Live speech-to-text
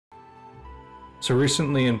So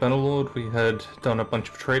recently in Bannerlord we had done a bunch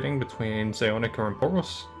of trading between Zeonica and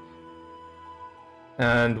Poros.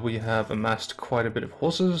 And we have amassed quite a bit of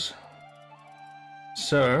horses.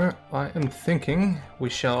 So I am thinking we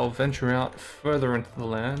shall venture out further into the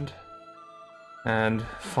land and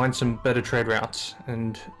find some better trade routes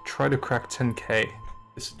and try to crack 10k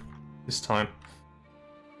this time.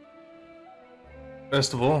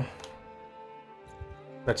 First of all,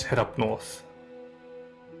 let's head up north.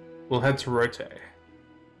 We'll head to Rote.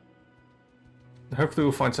 Hopefully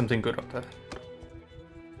we'll find something good up there.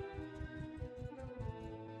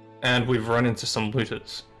 And we've run into some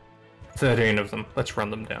looters. 13 of them. Let's run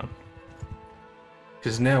them down.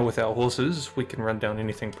 Because now with our horses, we can run down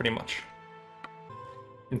anything pretty much.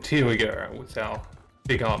 And here we go with our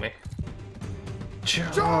big army.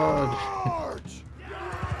 Charge!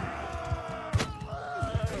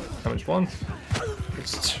 Damage 1.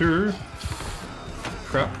 It's 2.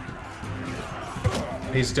 Crap.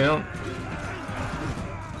 He's down.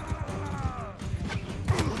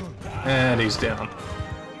 And he's down.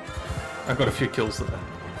 I got a few kills there.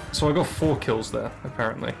 So I got 4 kills there,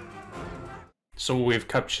 apparently. So we've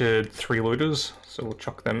captured 3 looters, so we'll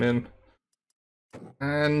chuck them in.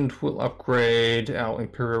 And we'll upgrade our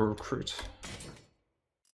Imperial Recruit.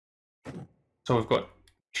 So we've got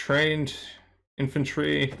trained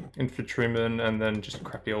infantry, infantrymen, and then just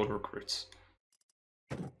crappy old recruits.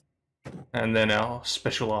 And then our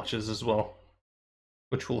special archers as well,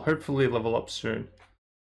 which will hopefully level up soon.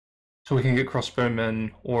 So we can get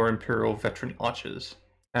crossbowmen or Imperial veteran archers.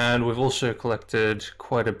 And we've also collected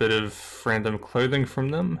quite a bit of random clothing from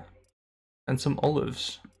them, and some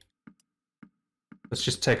olives. Let's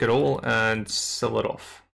just take it all and sell it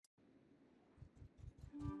off.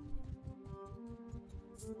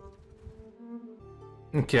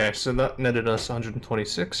 Okay, so that netted us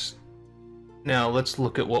 126. Now let's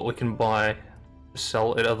look at what we can buy to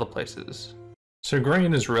sell at other places. So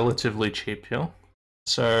grain is relatively cheap here.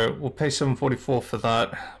 So we'll pay 744 for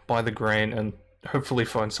that, buy the grain, and hopefully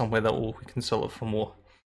find somewhere that we can sell it for more.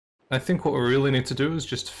 I think what we really need to do is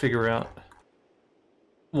just figure out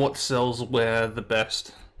what sells where the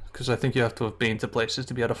best, because I think you have to have been to places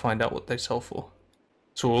to be able to find out what they sell for.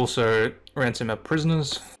 So we'll also ransom our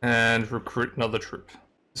prisoners and recruit another troop.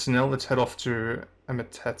 So now let's head off to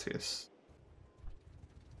Amitatis.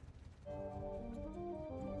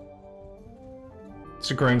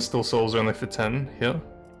 So grain still sells only for 10 here.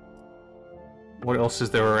 What else is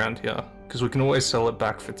there around here? Because we can always sell it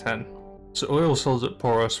back for 10. So oil sells at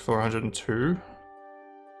Poros for 102,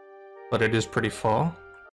 but it is pretty far.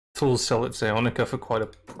 Tools sell at Zeonica for quite a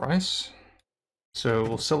price. So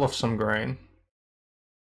we'll sell off some grain.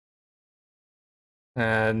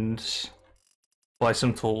 And buy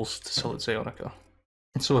some tools to sell at Zeonica.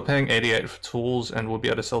 So we're paying 88 for tools, and we'll be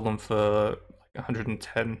able to sell them for like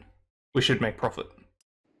 110. We should make profit.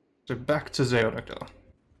 So back to Zeonica.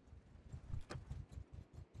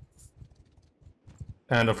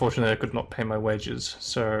 And unfortunately I could not pay my wages,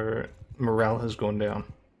 so morale has gone down.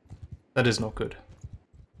 That is not good.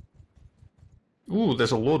 Ooh,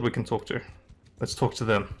 there's a lord we can talk to. Let's talk to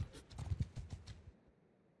them.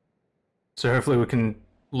 So hopefully we can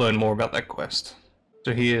learn more about that quest.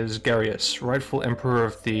 So he is Garius, rightful emperor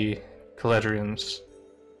of the Caladrians.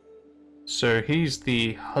 So he's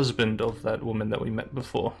the husband of that woman that we met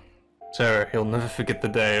before. So he'll never forget the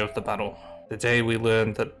day of the battle. The day we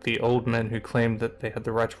learned that the old men who claimed that they had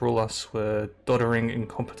the right to rule us were doddering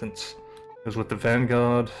incompetents. It was with the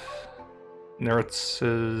vanguard.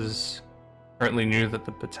 Nords apparently knew that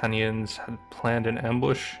the Britannians had planned an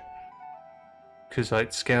ambush.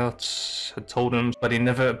 Kuzite scouts had told him, but he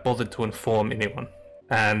never bothered to inform anyone.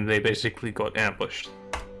 And they basically got ambushed.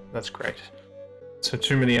 That's great. So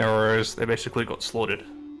too many arrows, they basically got slaughtered.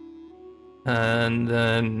 And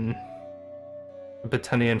then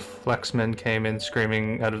Britannian flaxmen came in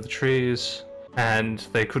screaming out of the trees, and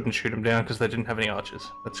they couldn't shoot him down because they didn't have any archers.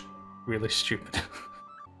 That's really stupid.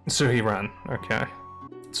 So he ran, okay.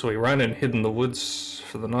 So he ran and hid in the woods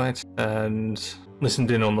for the night, and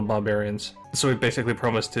listened in on the barbarians. So he basically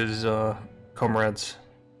promised his comrades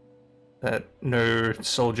that no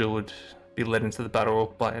soldier would be led into the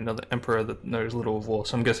battle by another emperor that knows little of war.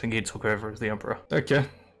 So I'm guessing he took over as the emperor. Okay,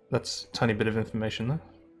 that's a tiny bit of information there.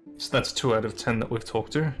 So that's 2 out of 10 that we've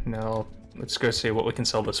talked to. Now let's go see what we can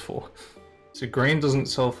sell this for. So grain doesn't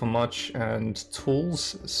sell for much, and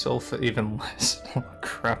tools sell for even less. Oh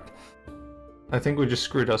crap. I think we just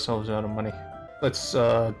screwed ourselves out of money. Let's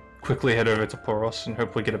quickly head over to Poros and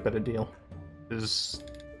hope we get a better deal. Because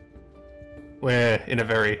we're in a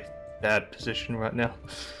very bad position right now.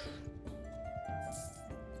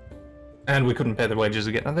 And we couldn't pay the wages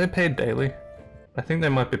again. Are they paid daily? I think they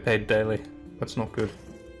might be paid daily. That's not good.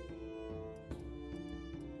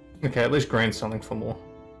 Okay, at least grain's selling for more.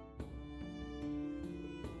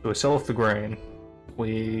 So we sell off the grain.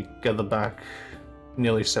 We gather back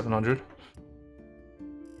nearly 700.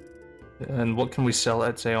 And what can we sell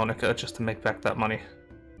at Zeonica just to make back that money?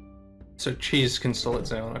 So cheese can sell at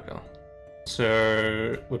Zeonica.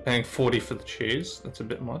 So we're paying 40 for the cheese. That's a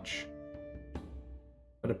bit much.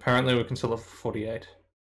 But apparently we can sell it for 48.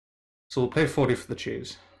 So we'll pay 40 for the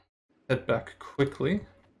cheese. Head back quickly.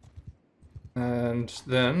 And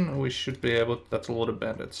then we should be able... That's a lot of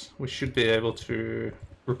bandits. We should be able to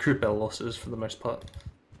recoup our losses for the most part.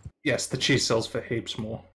 Yes, the cheese sells for heaps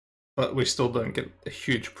more. But we still don't get a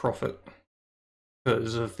huge profit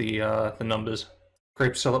because of the numbers.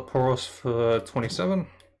 Grapes sell at Poros for 27.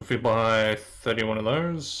 If we buy 31 of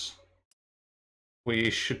those, we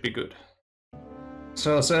should be good.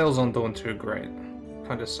 So our sales aren't doing too great.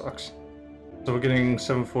 Kinda sucks. So we're getting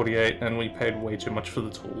 748 and we paid way too much for the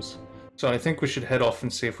tools. So I think we should head off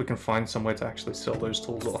and see if we can find some way to actually sell those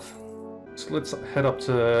tools off. So let's head up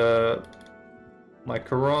to my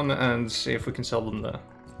Quran and see if we can sell them there.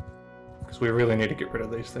 Because we really need to get rid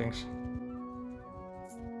of these things.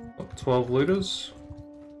 12 looters.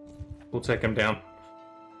 We'll take them down.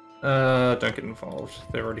 Don't get involved.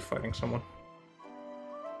 They're already fighting someone.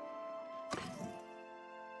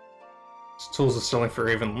 These tools are selling for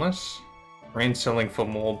even less. Grain's selling for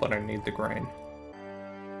more, but I need the grain.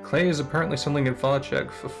 Clay is apparently selling in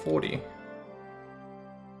Varchek for 40.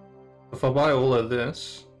 If I buy all of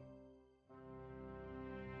this,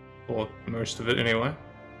 or most of it anyway,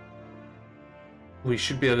 we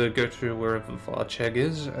should be able to go to wherever Varcheg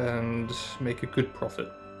is and make a good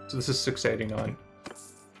profit. So this is 689.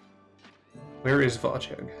 Where is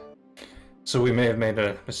Varcheg? So we may have made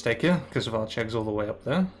a mistake here, because Varcheg's all the way up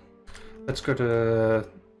there. Let's go to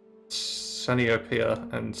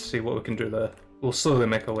Saniopia and see what we can do there. We'll slowly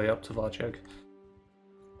make our way up to Varcheg.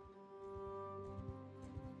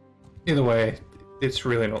 Either way, it's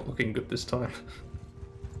really not looking good this time.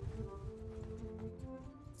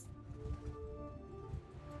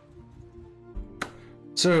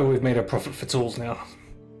 So we've made a profit for tools now.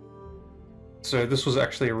 So this was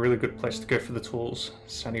actually a really good place to go for the tools,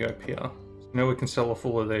 Saniopia. So now we can sell off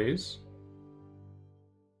all of these.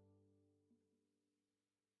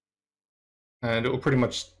 And it will pretty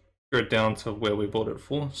much go down to where we bought it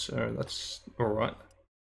for, so that's alright.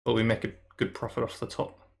 But we make a good profit off the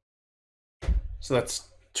top. So that's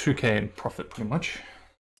 2k in profit pretty much.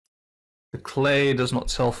 The clay does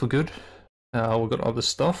not sell for good. We've got other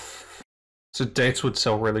stuff. So dates would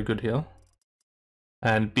sell really good here.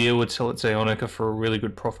 And beer would sell at Zeonica for a really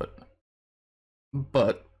good profit.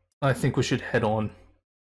 But I think we should head on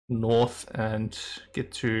north and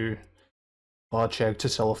get to Varcheg to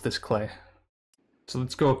sell off this clay. So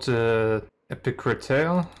let's go up to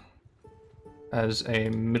Epicratea as a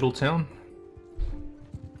middle town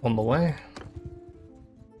on the way.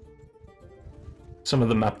 Some of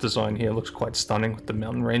the map design here looks quite stunning with the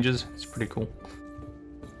mountain ranges. It's pretty cool.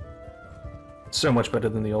 So much better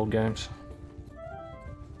than the old games.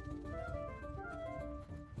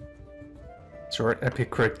 So we're at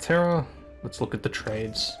Epicratea. Let's look at the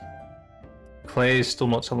trades. Clay is still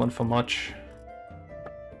not selling for much.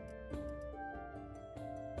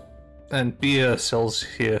 And beer sells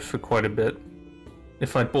here for quite a bit.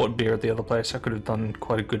 If I'd bought beer at the other place, I could have done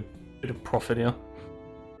quite a good bit of profit here.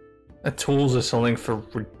 Tools are selling for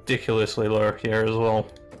ridiculously low here as well.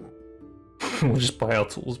 We'll just buy our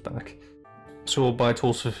tools back. So we'll buy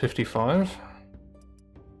tools for 55.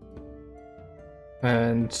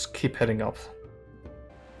 And keep heading up.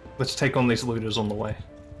 Let's take on these looters on the way.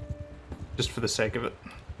 Just for the sake of it.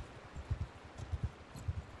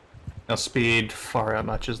 Our speed far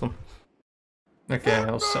outmatches them. Okay,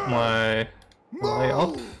 I'll set my way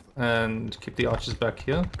up and keep the archers back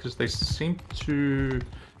here, because they seem to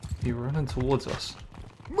be running towards us.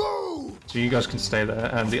 So you guys can stay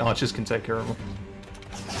there, and the archers can take care of them.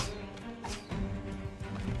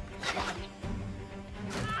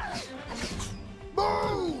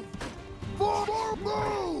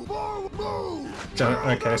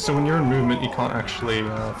 Okay, so when you're in movement, you can't actually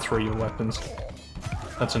throw your weapons.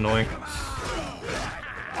 That's annoying.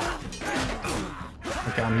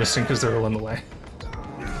 Okay, I'm missing because they're all in the way.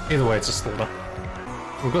 Either way, it's a slaughter.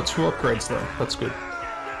 We've got 2 upgrades though, that's good.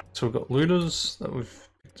 So we've got looters that we've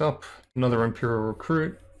picked up, another Imperial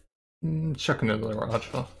recruit, chuck another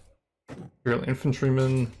archer. Imperial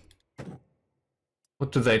infantryman.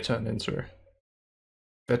 What do they turn into?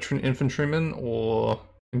 Veteran infantryman or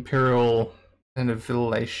Imperial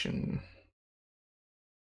Annihilation?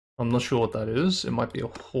 I'm not sure what that is. It might be a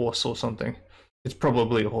horse or something. It's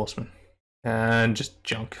probably a horseman. And just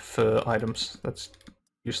junk for items. That's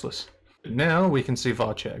useless. But now we can see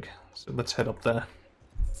Varcheg. So let's head up there.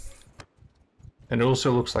 And it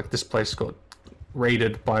also looks like this place got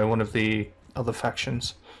raided by one of the other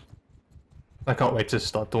factions. I can't wait to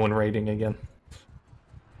start doing raiding again.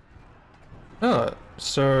 Oh,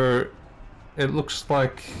 so it looks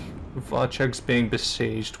like Varcheg's being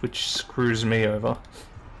besieged, which screws me over.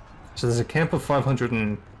 So there's a camp of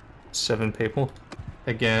 507 people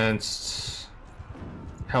against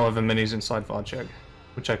however many's inside Varcheg,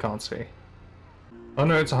 which I can't see. Oh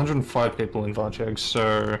no, it's 105 people in Varcheg,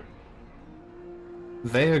 so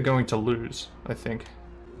they are going to lose, I think.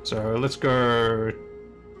 So let's go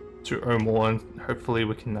to Omor and hopefully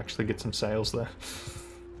we can actually get some sales there.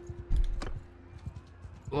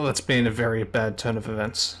 Well, that's been a very bad turn of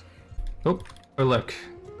events. Oh, Olek.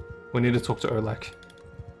 We need to talk to Olek.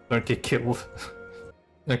 Don't get killed.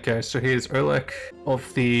 Okay, so here's Olek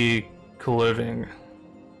of the Kuloving,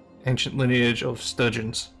 ancient lineage of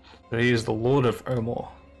Sturgeons. So he is the Lord of Omor,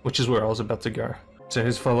 which is where I was about to go. So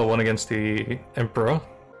his father won against the Emperor,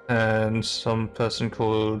 and some person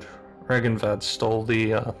called Ragenvad stole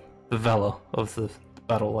the valor of the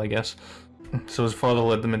battle, I guess. So his father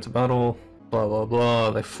led them into battle, blah blah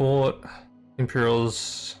blah, they fought.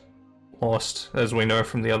 Imperials lost, as we know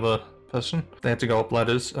from the other person. They had to go up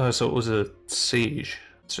ladders, so it was a siege.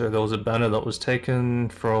 So there was a banner that was taken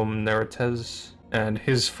from Neretez, and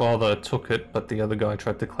his father took it, but the other guy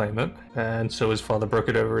tried to claim it, and so his father broke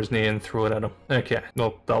it over his knee and threw it at him. Okay,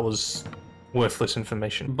 well, that was worthless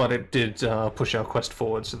information, but it did push our quest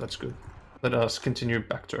forward, so that's good. Let us continue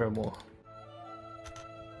back to Omor.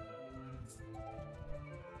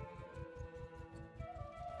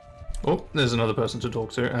 Oh, there's another person to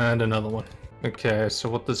talk to, and another one. Okay, so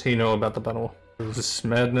what does he know about the battle? It was this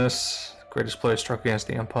madness, greatest player struck against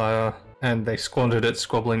the Empire, and they squandered it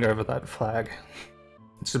squabbling over that flag.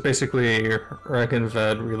 So basically,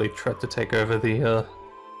 Ragenvad really tried to take over the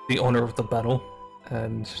honor of the battle,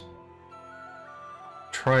 and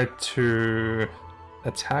tried to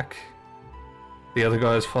attack the other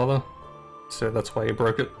guy's father, so that's why he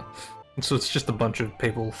broke it. And so it's just a bunch of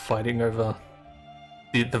people fighting over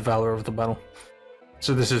the valor of the battle.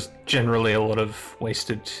 So this is generally a lot of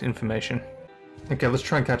wasted information. Okay, let's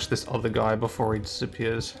try and catch this other guy before he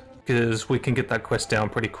disappears, because we can get that quest down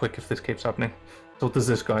pretty quick if this keeps happening. So what does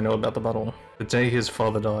this guy know about the battle? The day his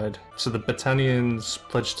father died. So the Battanians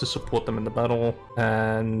pledged to support them in the battle,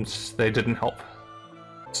 and they didn't help.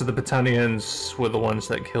 So the Battanians were the ones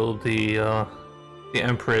that killed the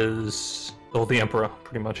Emperor's, or the Emperor,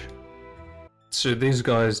 pretty much. So these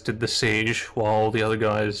guys did the siege while the other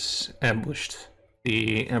guys ambushed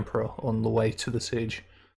the Emperor on the way to the siege.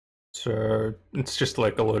 So it's just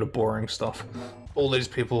like a load of boring stuff. All these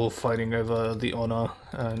people fighting over the honor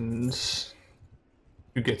and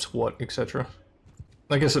who gets what, etc.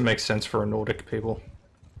 I guess it makes sense for a Nordic people.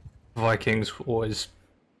 Vikings always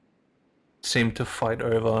seem to fight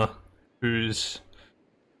over who's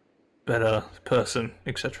better person,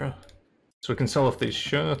 etc. So we can sell off these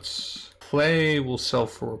shirts. Clay will sell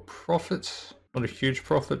for a profit. Not a huge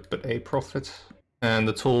profit, but a profit. And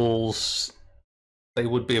the tools, they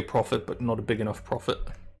would be a profit, but not a big enough profit.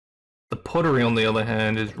 The pottery, on the other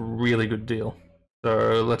hand, is a really good deal.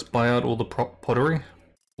 So let's buy out all the pottery.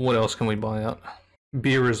 What else can we buy out?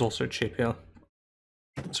 Beer is also cheap here.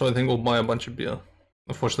 So I think we'll buy a bunch of beer.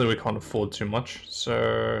 Unfortunately, we can't afford too much,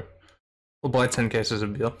 so we'll buy 10 cases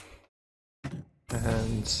of beer.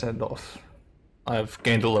 And send off. I've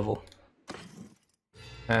gained a level.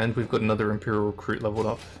 And we've got another Imperial recruit leveled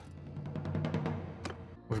up.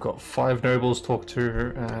 We've got 5 nobles to talk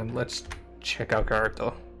to, and let's check our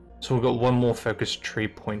character. So we've got one more focus tree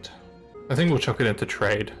point. I think we'll chuck it into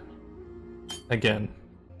trade. Again.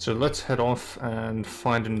 So let's head off and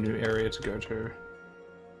find a new area to go to.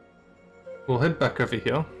 We'll head back over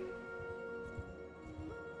here.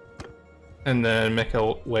 And then make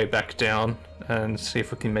our way back down and see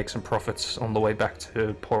if we can make some profits on the way back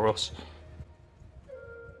to Poros.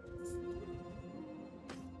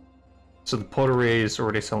 So the pottery is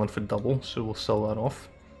already selling for double, so we'll sell that off.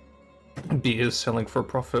 Beer is selling for a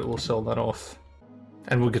profit, we'll sell that off.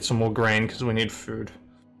 And we'll get some more grain because we need food.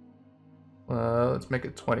 Let's make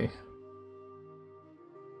it 20.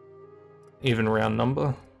 Even round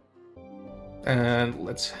number. And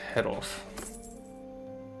let's head off.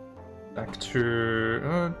 Back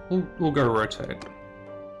to... we'll go rotate.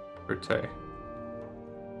 Rotate.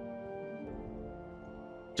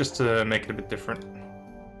 Just to make it a bit different.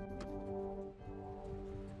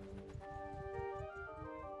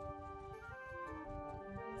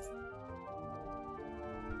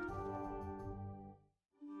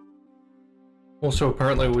 Also,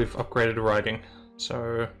 apparently we've upgraded riding,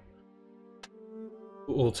 so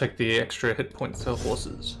we'll take the extra hit points to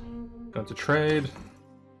horses. Going to trade.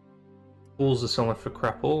 Bulls are selling for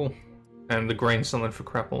crap all, and the grain selling for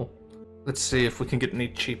crap all. Let's see if we can get any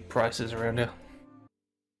cheap prices around here.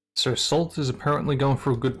 So salt is apparently going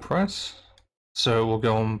for a good price, so we'll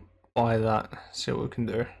go and buy that, see what we can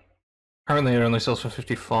do. Apparently it only sells for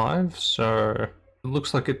 55, so it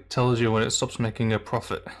looks like it tells you when it stops making a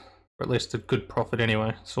profit, or at least a good profit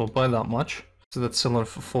anyway, so we'll buy that much. So that's selling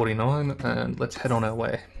for 49, and let's head on our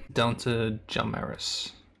way down to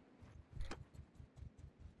Jamaris.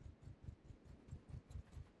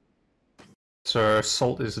 So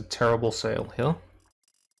salt is a terrible sale here.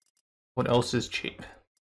 What else is cheap?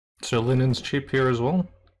 So linen's cheap here as well.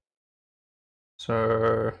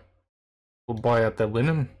 So we'll buy out their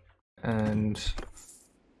linen and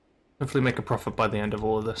hopefully make a profit by the end of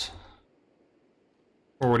all of this.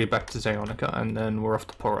 We're already back to Zionica and then we're off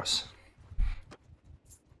to Poros.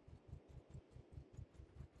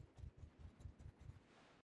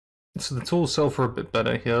 So the tools sell for a bit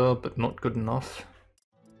better here, but not good enough.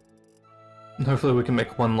 And hopefully we can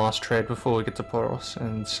make one last trade before we get to Poros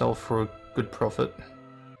and sell for a good profit.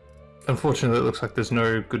 Unfortunately it looks like there's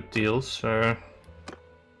no good deals, so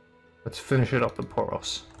let's finish it up at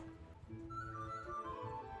Poros.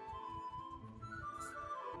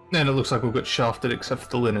 And it looks like we'll get shafted except for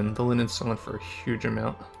the linen. The linen's selling for a huge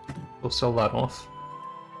amount. We'll sell that off.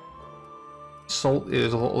 Salt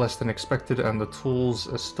is a lot less than expected and the tools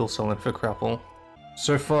are still selling for crapple.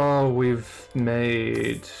 So far we've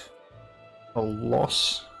made a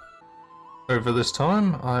loss over this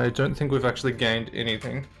time. I don't think we've actually gained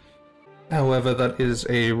anything. However, that is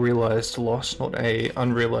a realized loss, not a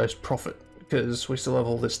unrealized profit, because we still have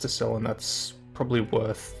all this to sell and that's probably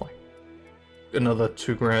worth like another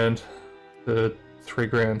 2 grand to 3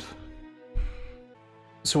 grand.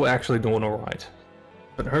 So we're actually doing alright.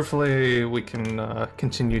 But hopefully we can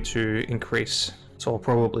continue to increase. So I'll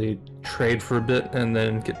probably trade for a bit and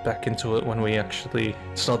then get back into it when we actually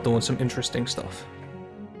start doing some interesting stuff.